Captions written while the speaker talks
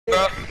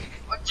bro.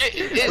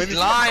 It's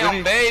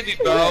lying, baby,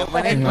 bro.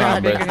 When he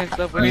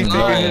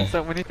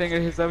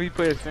thinking himself, he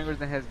put his fingers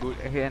in his boot,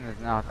 in his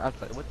mouth. I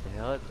was like, what the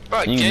hell?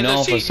 Bro, You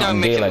know for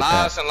something gay like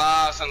that. and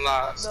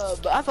lies. No,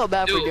 but I felt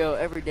bad for Dale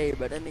every day,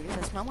 but that nigga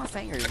said, smell my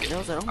fingers.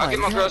 Like, I get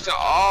my girls to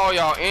all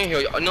y'all in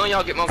here. I know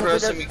y'all get my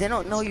girls to me. They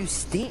don't know you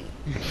stink.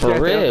 For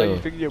real.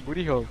 You your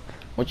booty hole.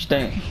 What you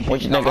think?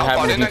 What you think will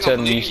happen if you tell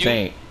them you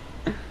stink?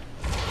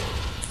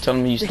 Tell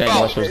them you stink.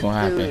 What's gonna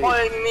happen?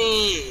 What do you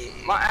mean?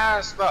 My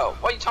ass, bro.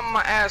 Why you talking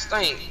about my ass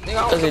stink? Nigga,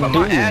 I don't care about do.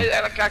 my ass.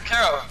 Act like I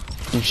care.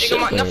 Nigga,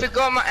 my nothing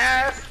go in my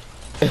ass.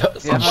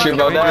 I'm sure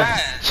about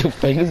that. Your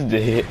fingers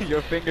dead.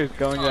 Your fingers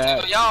going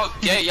out. Y'all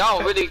gay.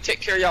 Y'all really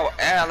take care of y'all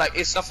ass like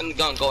it's something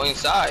gonna go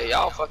inside.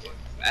 Y'all fucking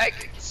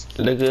faggots.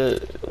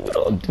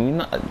 Nigga, do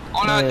not.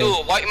 All I do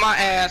is wipe my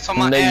ass so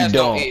my ass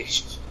don't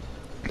itch.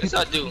 Yes,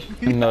 I do.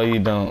 No, you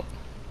don't.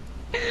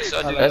 Yes,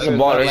 I do. That's a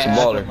baller. That's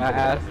a baller. My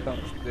ass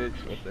don't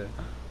stitch with it.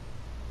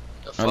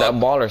 Oh, that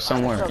baller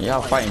somewhere.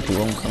 Y'all fighting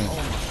people. I'm coming.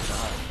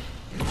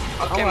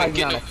 I can't even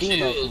get no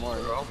kills,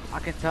 bro. I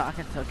can tell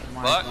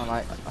Kamari smell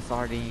like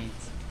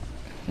sardines.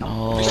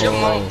 No. Your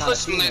mom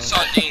pussy like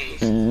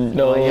sardines.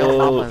 No.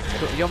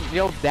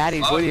 Your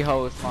daddy booty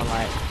hole smell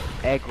like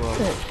egg rolls.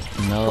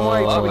 No.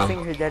 Kamari probably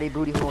thinking his daddy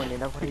booty hole and then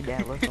that's what his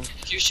dad looks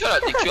like. You shut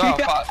up, dick. You out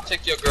pop.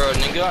 Take your girl,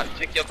 nigga.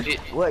 Take your bitch.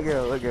 What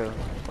girl? What girl?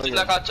 It's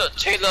like I took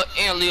Taylor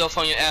and Leo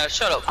from your ass.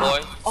 Shut up,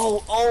 boy.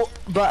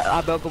 But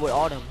I broke up with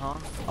all them, huh?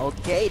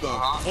 Okay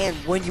then. And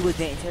when you was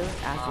dating Taylor,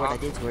 ask her what I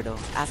did to her though.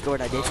 Ask her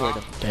what I did to her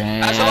though.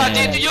 Damn. That's what I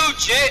did to you,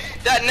 Jit.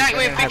 That night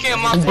when became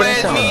my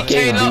friends, me,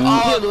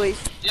 Taylor,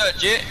 yeah,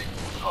 Jit.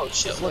 Oh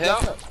shit, what the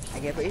hell? I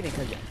gave her even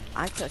because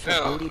I touched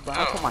her booty, but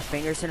I put my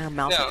fingers in her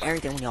mouth and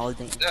everything when y'all was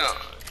dating.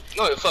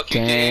 No, the fuck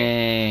you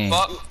did.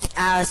 Fuck.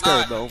 Ask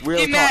her though.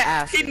 Real talk,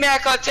 ask her. He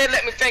mad cause Taylor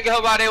let me finger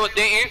her while they was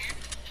dating.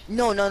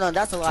 No,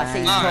 that's a lie.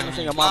 Say you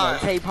promising your mama.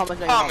 Say you promising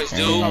your mama. Promise,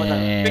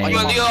 dude. Big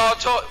Leo all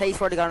talk. Say you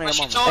swear to God on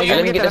your mama. Hey,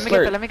 let me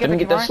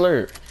get that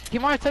slurp.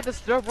 Kimari, take the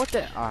slurp. What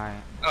the?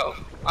 Alright.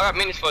 Oh, I got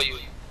minutes for you.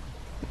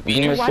 Give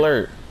me the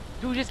slurp.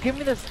 Dude, just give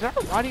me the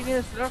slurp. Why do you need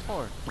a slurp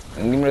for?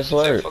 Give me the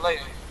slurp.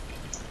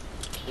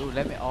 Dude,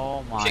 let me.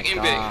 Oh my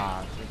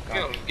god.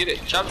 Get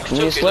it. Give me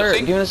the slurp.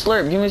 Give me the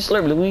slurp. Give me the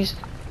slurp, Luis.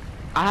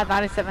 I have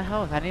 97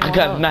 health. I need more I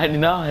got health.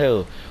 99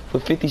 health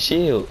with 50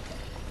 shield.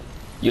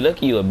 You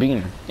lucky you a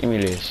beaner. Give me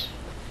this.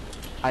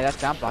 I got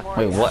jump block.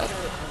 Wait, what?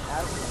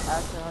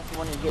 Ask her how she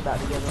wanted to get back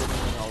together with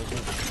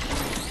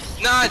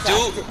me. Nah,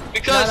 dude.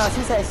 Because No,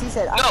 she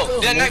said.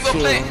 no, that night we're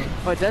playing.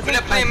 But doesn't When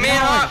I play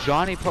man hop,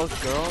 Johnny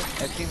post girls,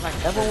 it seems like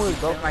That's when we was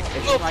both.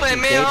 we were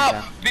playing man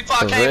hop before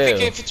I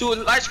came to a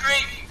light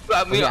screen.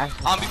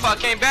 Before I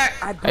came back,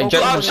 Hey,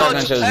 jump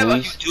shotgun to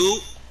Luis.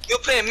 You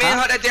playing man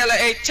hop that day like,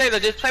 hey Taylor,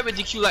 just play with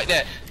DQ like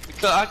that.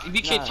 Because we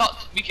can't talk,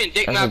 we can't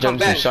date now come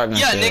back. Yeah,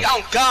 nigga,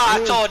 on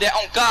God I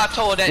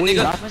told that,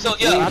 nigga. So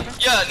yeah,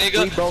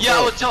 nigga, yeah,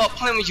 I was told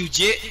playing with you,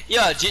 Jit.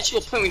 Yeah, Jit, you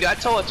were playing with you. I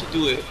told her to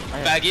do it,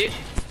 faggot.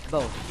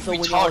 Bro, so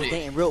when y'all was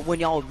dating, when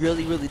y'all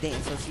really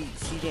dating, so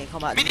she didn't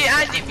come out. I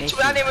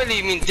didn't really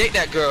even date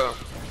that girl.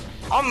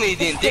 I really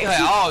didn't date her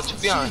at all,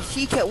 to be honest.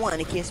 She kept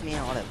wanting to kiss me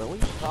and all that, but what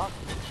you talking?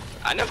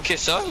 I never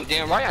kissed her. You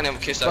damn right, I never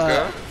kissed that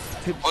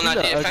girl. On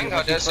that damn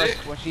finger, that's it.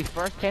 When she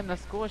first came to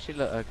school, she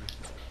looked ugly.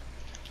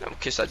 Never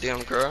kissed that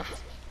damn girl.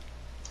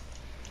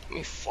 I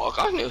mean, fuck,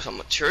 I knew some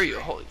material.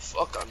 Holy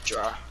fuck, I'm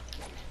dry.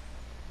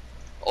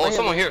 Oh,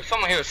 someone here.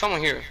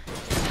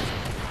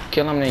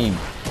 Kill him, then, you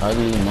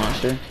ugly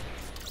monster.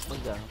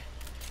 What's that?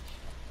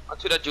 I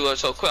took that dude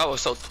so quick. I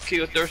was so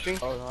kill thirsty.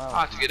 Oh, wow.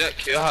 I had to get that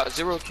kill. I had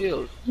 0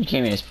 kills. You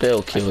can't even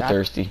spell kill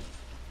thirsty.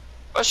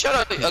 Oh, shut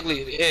up, you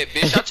ugly head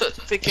bitch. I took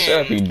freaking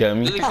Shut up, you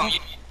dummy. Lily from you.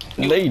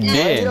 They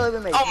did.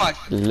 Oh my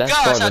That's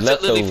gosh, called I a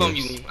took Lily leftover. from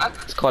you.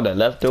 It's called a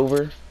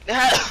leftover. No,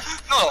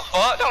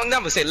 fuck. Don't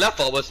never say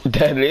leftovers.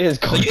 That is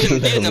called You a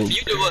didn't did leftover. nothing.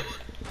 You did what?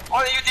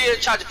 All you did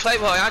is try to play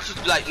with her, and I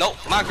just be like, nope,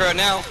 my girl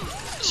now.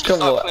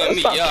 Come on,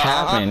 stop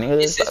capping,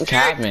 nigga. Stop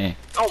capping.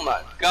 Oh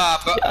my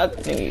god, bro. I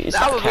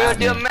was real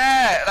deal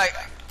mad. Like,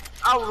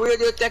 I was real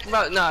deal thinking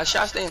about, nah,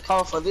 should I stay and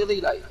call for Lily?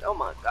 Like, oh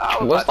my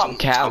god. What's up,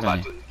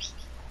 Calvin?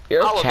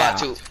 You're a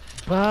cap.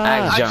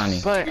 Ask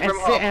Johnny. But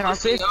and on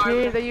this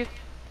period that you,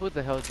 who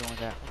the hell is doing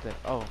that?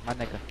 Oh, my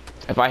nigga.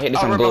 If I hit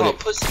this, I'm bullet.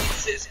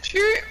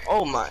 Period.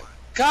 Oh my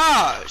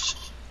gosh.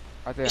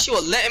 Right there. She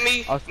was letting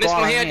me miss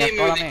my hair, didn't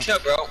really care,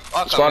 bro.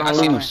 Squad on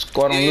loose.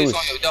 Squad on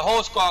loose. The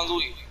whole squad on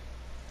loose.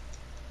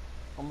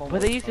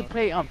 But they used to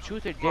play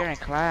truth or dare in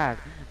class.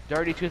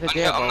 Dirty truth or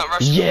dare, bro.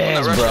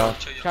 Yes,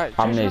 bro.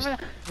 I missed.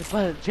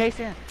 But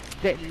Jason,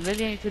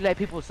 Lily used to let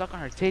people suck on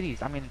her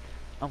titties. I mean,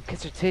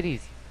 kiss her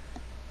titties.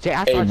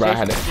 I saw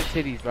Jason kiss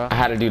her titties, bro. I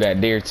had to do that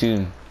dare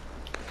too.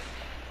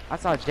 I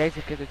saw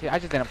Jason kiss her titties. I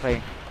just didn't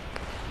play.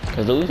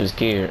 Cause Louis was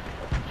scared.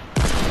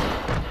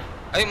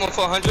 I hit more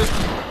 400.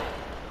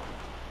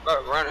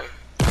 Bro, running.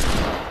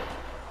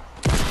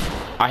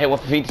 I hit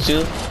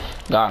 152.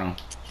 Got him.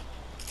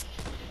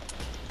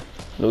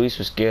 Luis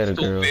was scared of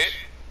girls.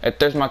 Hey,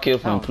 there's my kill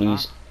for him,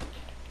 please.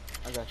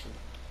 I got you.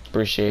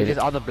 Appreciate it.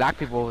 All the black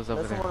people was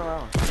over there.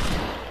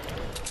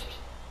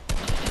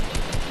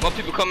 More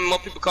people coming, more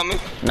people coming.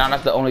 Nah,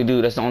 that's the only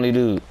dude. That's the only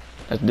dude.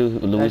 That's the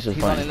dude who Luis was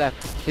He's only fighting.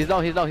 left. He's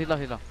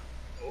low.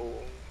 Oh,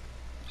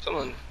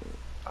 someone.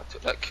 I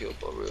took that kill,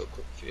 but real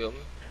quick. Feel me?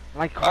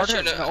 Like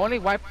Carter, the only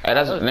white. Hey,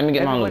 that's, let me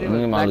get my loot. Let me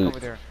get my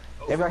loot.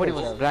 Everybody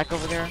was black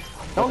over there.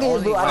 Don't get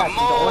his loot. I Come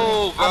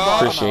on, bro.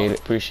 Appreciate it.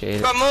 Appreciate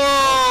it. Come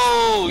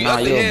on. Nah,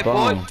 you a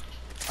bum.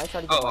 I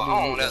tried to get Oh, I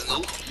my want that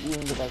loot. You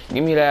didn't get that.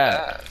 Give me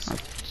that.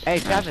 Hey,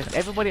 Travis,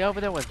 everybody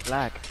over there was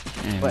black.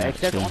 Yeah, But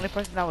except the true. only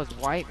person that was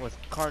white was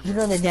Carter. You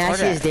know the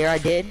Carter. nashiest dare I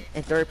did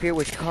in third period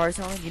with cars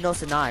on? You know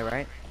Sanai,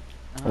 right?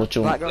 What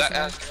you Black want? girl Black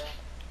Sanai? ass.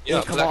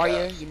 Yeah, black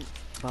Kamaria, ass.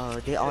 bro,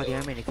 they all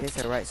dare me to kiss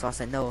her, right? So I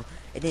said no.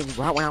 And then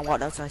right when I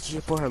walked outside, she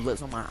just put her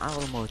lips on my eye,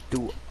 almost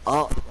threw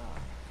up.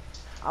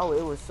 Oh,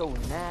 it was so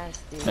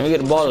nasty. Let me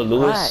get the ball,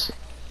 Lewis.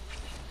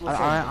 I don't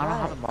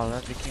have a ball.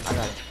 That's the king. I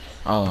got it.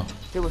 Oh.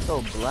 It was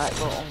so black,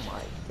 bro. Oh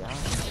my god.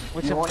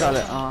 What's You your want color?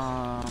 that?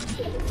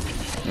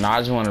 Nah, I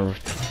just want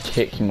to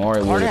hit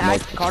Kimori with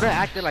it. Carter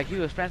acted like he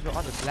was friends with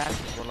all the black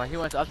people. Like he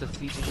went up to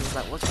CJ. He was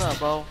like, "What's up,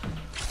 bro?"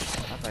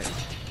 I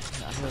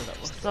was like,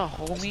 "What's up,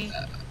 homie?"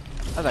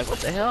 I was like, "What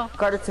the hell?"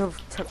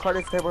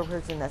 Carter's favorite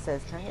person that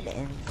says, "Can I get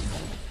in?"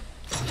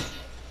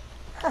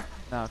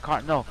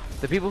 No.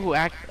 The people who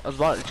act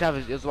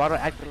Oswaldo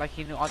acted like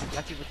he knew all the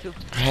black people too.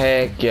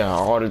 Heck yeah,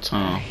 all the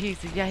time. He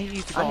used to go. I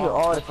knew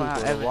all the people.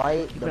 The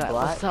white, He'd the be like,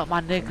 black, "What's up,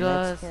 my the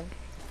niggas?" Mexican.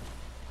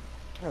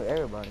 I know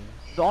everybody.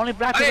 The only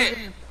black I people.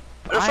 didn't-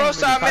 The first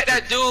time I met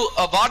that dude,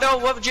 Avado,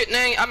 what was your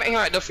name? I met him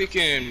at the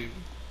freaking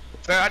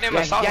fair. I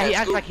didn't saw him. He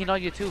acts like he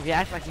knows you too. He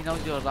acts like he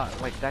knows you a lot.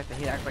 Like that.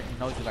 He acts like he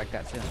knows you like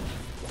that too.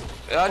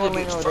 Yeah, I didn't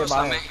meet the first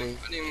time.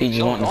 He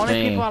just want The the only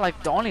fame. people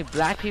the only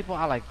black people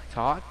I like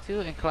talked to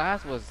in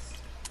class was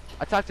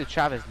I talked to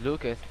Travis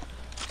Lucas.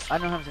 I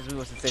know him since we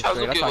was in 6th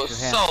grade. I Lucas talked was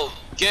to him. so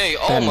gay.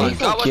 Oh That my nigga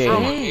god, what's gay.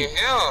 wrong with him?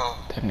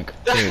 That nigga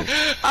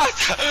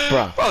gay.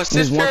 Bro,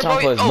 This one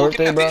time for his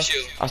birthday, bro,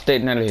 you. I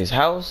stayed near his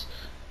house.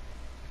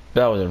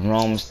 That was in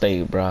Rome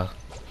State, bro.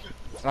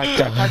 Like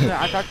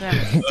I talked to him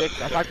in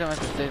 6th. I talked to him in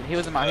 6th. He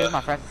was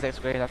my friend in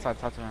 6th grade. That's why I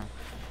talked to him.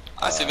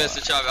 I see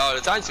Mr. Travis all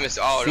the time. I see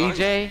Mr. all the time.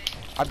 CJ,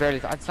 I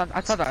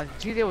thought that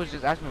CJ was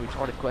just asking me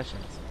retarded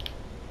questions.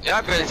 Yeah,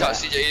 I barely talk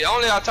to CJ.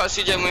 Only I talk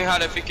to CJ when we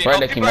had that freaking. Right Oh,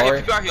 there, people out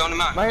Kimori. here on the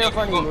map. Right in Yeah,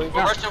 front of you, Luis. go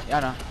rush him. Yeah,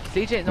 no.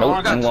 CJ,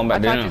 Nope, no. I'm going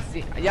back down.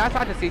 Yeah, I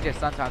talked to CJ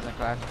sometimes in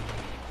class.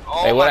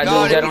 Oh Hey, what my I do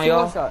god, is that on it-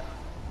 y'all?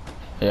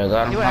 Yeah,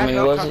 got him. How many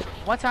was it?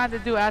 One time the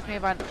dude asked me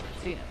if I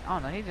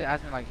don't know, he just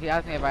asked me he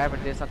asked me if I ever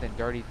did something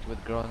dirty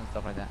with girls and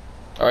stuff like that.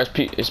 Oh,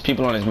 it's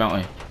people on this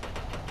mountain.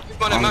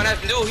 He's on the mountain.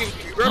 That dude,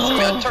 he rushing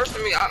me,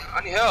 thirsting me.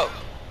 I need help.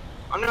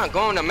 I'm not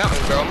going to the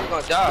mountain, bro. I'm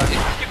gonna die.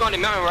 There's people on the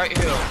mountain right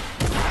here.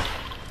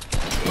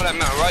 Look at that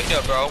mountain right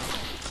there, bro.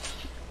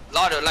 A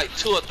lot of, like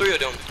 2 or 3 of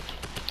them.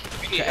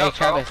 You need Hey help,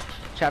 bro.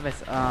 Travis,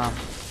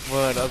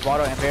 would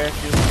Oswaldo embarrass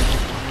you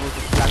when you was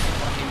just slapping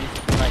front of you? Used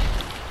to be like,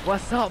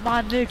 "What's up,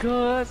 my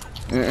niggas?"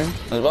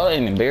 Oswaldo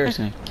ain't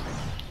embarrassing.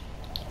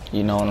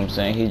 You know what I'm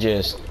saying? He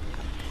just,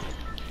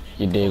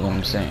 you dig what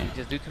I'm saying? You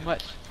just do too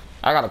much.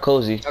 I got a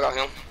cozy. I got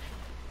him.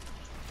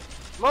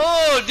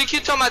 Oh, they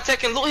keep talking about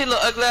taking loot. He look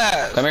ugly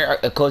ass. Come here,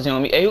 a cozy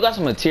on me. Hey, you got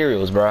some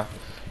materials, bro?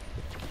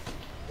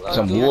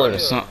 Some wood or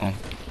something.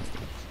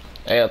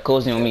 Hey, a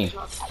cozy on me.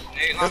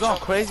 They're going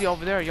crazy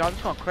over there, y'all.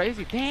 Just going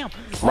crazy. Damn.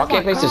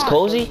 Rocket face is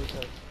cozy?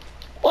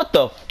 What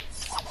the?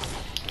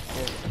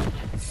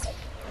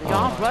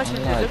 Y'all rushing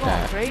this. They're like going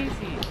that. crazy.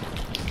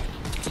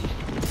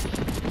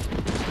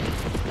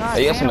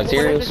 Hey, you got some damn,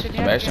 materials? what is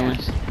Some this extra again?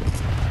 ones?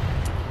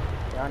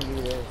 Y'all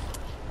do this.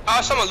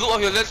 Ah, someone loot over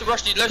here. Let's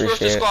rush this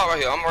Appreciate it. squad right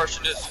here. I'm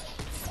rushing this.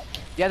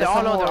 Yeah, they're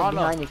all low. They're all low.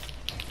 behind you.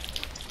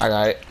 I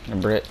got it. The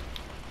Brit.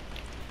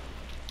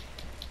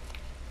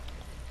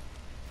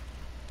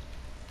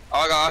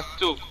 All I got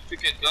 2.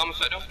 Freaking dumb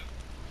side them.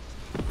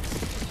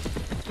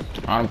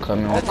 I'm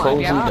coming on That's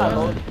cozy, fine, yeah,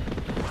 dog.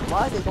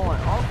 Why is it going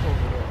off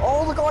over there?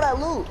 Oh, look at all that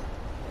loot.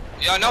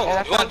 Yeah, I know.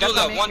 Yeah, One dude what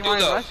left. made One you dude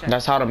already left. rushing.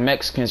 That's how the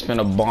Mexicans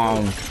finna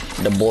bomb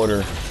the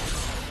border.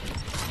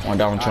 On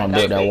down trying to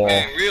build that Boom wall.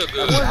 gang, real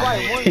good. One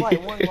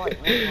white.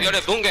 Yo,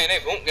 that boom gang, they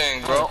boom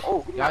gang, bro.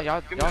 Oh,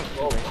 Y'all.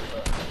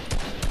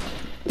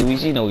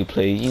 Luis, you know we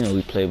play,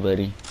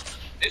 buddy.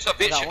 this a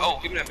bitch. Oh,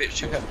 give me that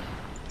bitch.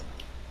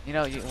 You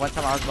know, one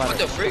time I was about What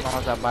to, the freak?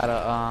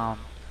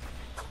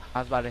 I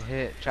was about to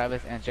hit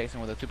Travis and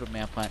Jason with a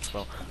Superman punch,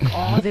 bro.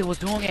 All they was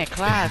doing in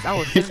class, I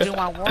was sitting doing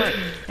my work,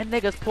 and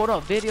niggas pulled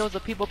up videos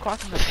of people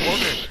crossing the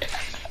border.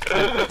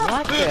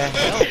 What the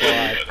hell,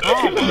 bro?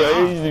 Come on.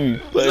 Bro, it used to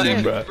be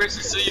funny, bro.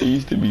 It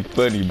used to be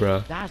funny, bro.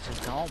 That's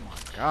just, oh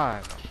my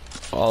god.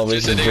 All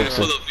Just said racist they jokes.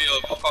 pull up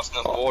video crossing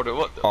the border.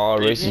 What the? All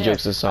racist Yeah.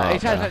 jokes Hey,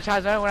 aside, bro. Chaz,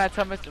 remember when I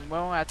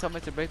told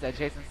Mr. Briggs that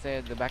Jason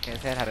said the back of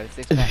his head had a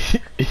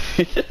 6-pack?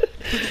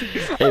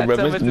 Hey, bro,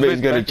 Tell Mr. Mr.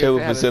 Briggs got a Briggs trouble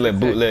back for there selling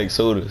had a bootleg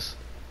sodas.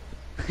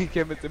 He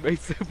came Mr.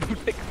 Briggs said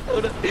bootleg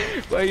soda.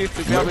 Well, he used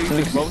to grab it, he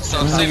used to roast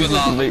So it. save it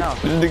long. This No.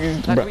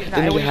 nigga, bro, this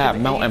nigga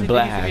had Mountain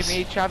Blast.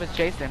 Me, Travis,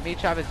 Jason. We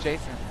used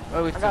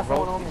to got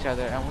someone on roast me. each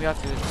other, and we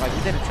also like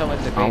we didn't tell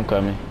Mr. I'm Briggs,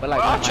 coming. but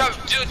like, Oh, Travis,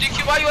 dude,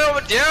 DQ, why you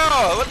over there?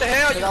 What the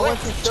hell? I You went went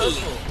to to?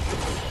 circle.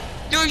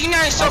 Dude, you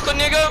not a sucker,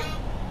 nigga.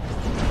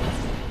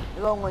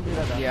 You don't want to do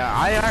that. Yeah,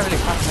 I really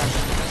caught that.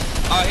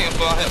 I'll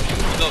help you.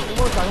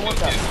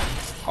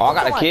 Oh, I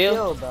got a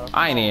kill?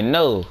 I ain't even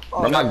know.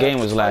 Bro, my game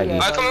was laggy.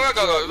 Alright, come on,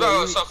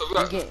 go, sucker.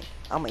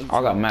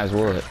 I got max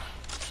wood.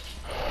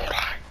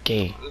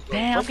 Okay.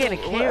 Damn, I'm getting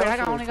killed.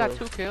 I only got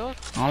 2 kills.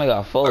 I only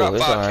got 4.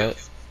 It's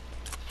alright.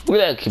 Look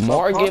at that.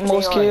 Kamar get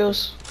most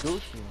kills.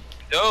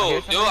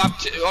 Yo,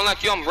 I'm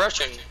like you. I'm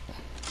rushing.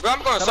 Bro,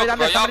 I'm going to sucker,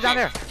 bro. Somebody down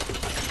there.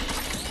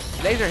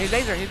 Laser. He's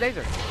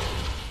laser.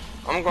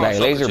 I'm going like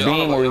laser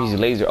beam or he's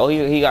laser. Oh,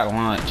 he got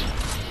launch.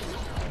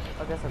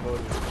 I guess I go.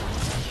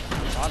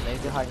 Oh,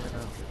 laser hiding now.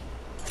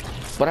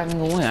 But I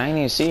didn't even win. I didn't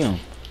even see him.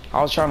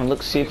 I was trying to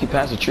look see if he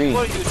passed the tree.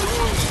 What are you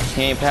doing?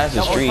 He ain't passed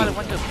the tree. He probably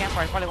went to the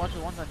campfires. Probably went to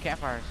one of the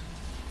campfires.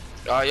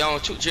 Y'all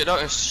took jet up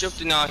and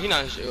shifted now. He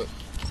not shit.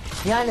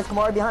 Behind us,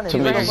 Kamari. Behind us.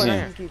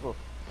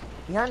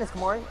 Behind us,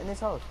 Kamari. In this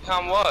house.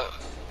 Behind what?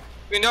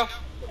 You know?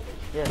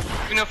 Yeah.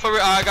 You know, for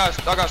real, I got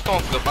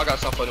stone flip. I got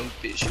something for them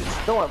bitches.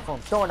 Throw it for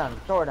him. Throw it on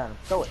him. Throw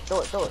it.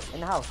 In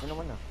the house. In the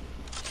window.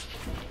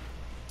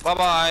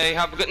 Bye.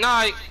 Have a good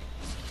night.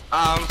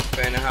 I'm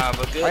finna have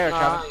a good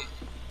night.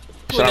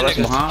 Should I rush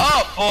behind?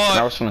 Oh, boy.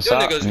 I rush from the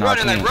Them side? niggas No,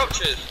 running like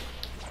roaches.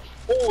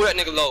 Ooh, that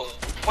nigga low.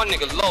 One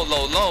nigga low.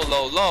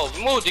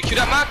 Move, DQ,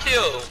 that my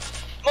kill.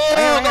 Move,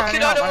 go kill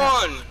the other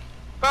one.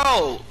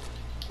 Bro.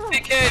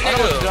 Big head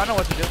nigga. I know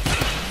what to do.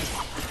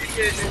 Big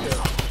head nigga.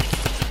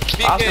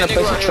 I was gonna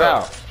place a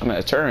trap. I mean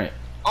a turret.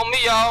 On me,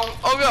 y'all.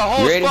 Oh, we got a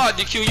whole squad,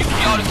 DQ. You can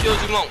get all the kills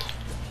you want.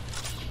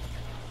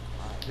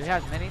 Do you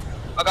have many?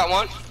 I got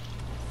one.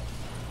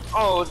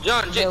 Oh,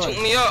 John Jet took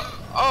me up.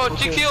 Oh,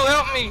 DQ,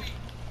 help me.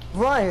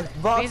 Ryan,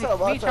 box up.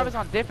 Me and Travis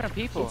on different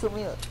people. He took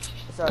me up.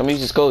 Come use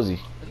this cozy.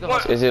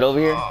 Is it over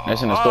here?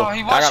 That's in the store.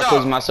 I gotta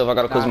close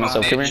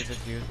myself. Come here.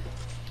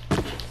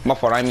 My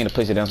fault. I didn't mean to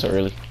place it down so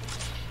early.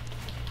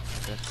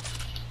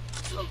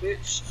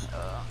 Bitch.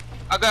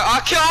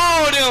 I killed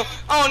all of them.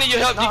 I don't need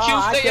your help, DQ.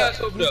 Stay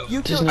out over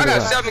there. I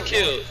got 7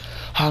 kills.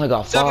 I only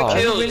got 5. 7 kills.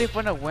 Is it really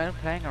fun to win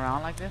playing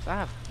around like this? I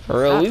have.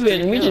 For real,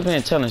 we just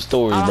been telling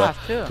stories, bro.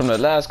 From the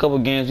last couple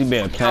games, we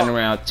been playing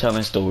around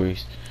telling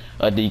stories.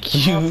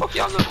 DQ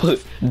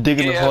put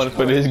digging the hole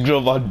for this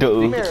girl my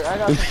dog.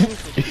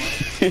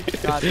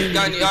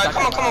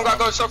 Come on,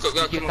 go circle.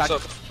 Come on,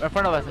 circle. In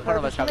front of us,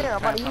 I'm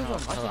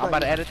about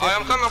to edit this.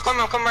 I'm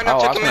coming right now.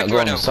 Check the map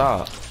right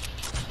now.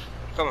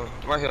 Come on,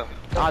 right here.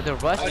 Oh, they're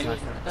rushing us.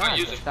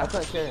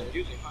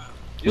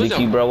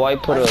 DQ, bro, why you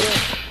put a...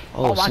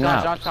 Oh, my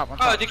snap. God, John,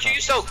 Oh, DQ,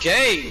 you so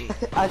gay.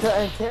 I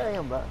couldn't carry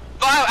him, bro.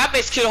 I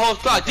basically killed the whole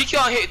squad. DQ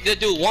on hit the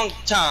dude one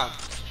time.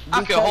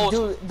 I killed whole.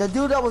 The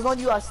dude that was on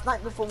you, I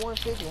sniped him for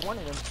 150. One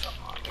of them.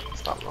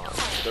 Stop lying.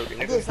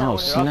 Oh,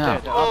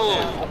 snap.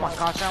 Oh my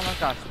gosh, oh my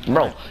gosh.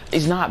 Bro,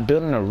 it's not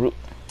building a roof.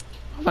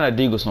 I'm gonna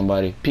deagle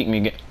somebody. Peek me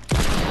again.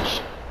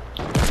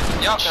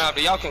 Y'all can have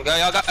it. Y'all can go.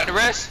 Y'all got the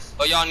rest?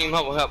 Or y'all need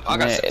help? I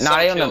got nah,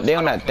 they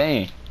on that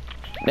thing.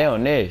 They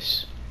on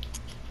this.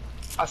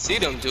 I see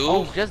them, dude.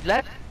 Oh, just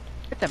let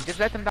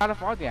them die to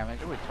fall damage.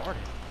 They're retarded.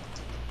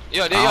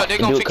 Yeah, they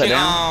gonna pick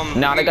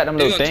Nah, they got them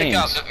little things.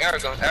 Air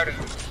gun.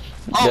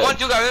 Oh, one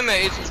dude got in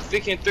there. It's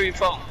picking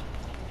 3-4.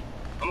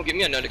 I'm gonna get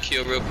me another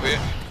kill real quick.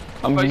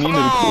 Come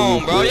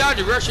on, bro. Y'all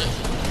just rushing.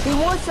 He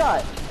one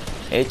shot.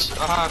 It's. He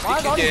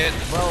dead.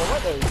 Bro,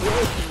 what the hell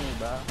is me,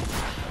 bro?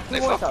 He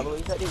one shot, bro.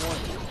 He said they won.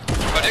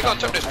 But they gonna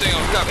turn this thing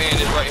on. We gotta end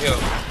this right here.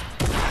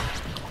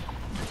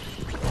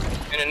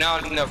 And now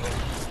and never.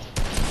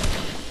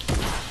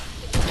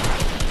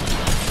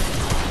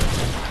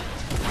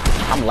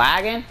 I'm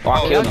lagging? Oh,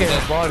 I killed him.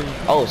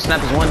 Oh, snap,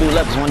 there's one dude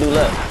left,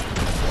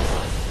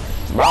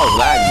 Bro, I was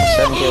lagging.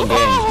 7 kill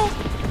game.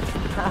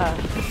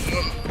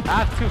 I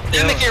have 2 kills.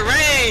 Then make it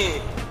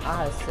rain. I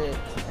had 6.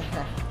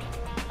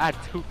 I had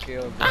 2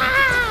 kills.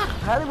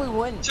 How did we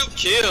win? 2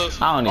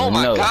 kills? I don't even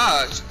know. Oh my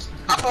gosh.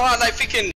 I thought I like freaking